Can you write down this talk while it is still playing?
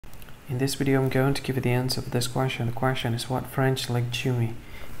In this video I'm going to give you the answer for this question. The question is, what French legume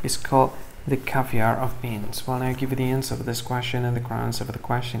is called the caviar of beans? Well, I give you the answer for this question, and the correct answer for the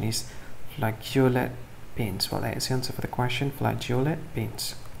question is flageolet beans. Well, that is the answer for the question, flageolet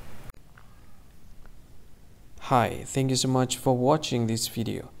beans. Hi, thank you so much for watching this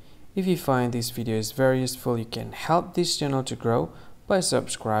video. If you find this video is very useful, you can help this channel to grow by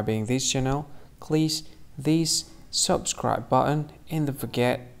subscribing this channel. Please this subscribe button and don't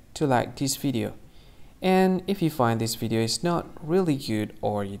forget to like this video. And if you find this video is not really good,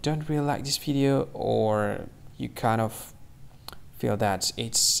 or you don't really like this video, or you kind of feel that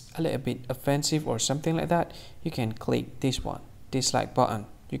it's a little bit offensive or something like that, you can click this one, dislike button.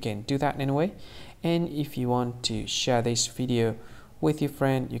 You can do that anyway. And if you want to share this video with your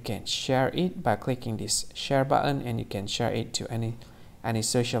friend, you can share it by clicking this share button, and you can share it to any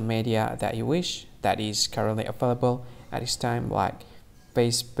social media that you wish that is currently available at this time, like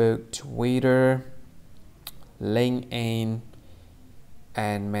Facebook, Twitter, LinkedIn,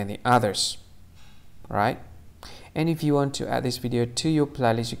 and many others, right? And if you want to add this video to your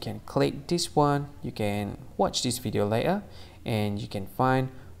playlist, you can click this one. You can watch this video later, and you can find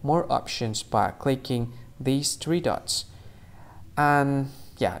more options by clicking these three dots. And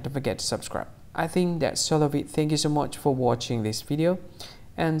yeah, don't forget to subscribe. I think that's all of it. Thank you so much for watching this video,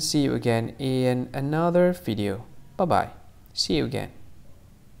 and see you again in another video. Bye bye. See you again.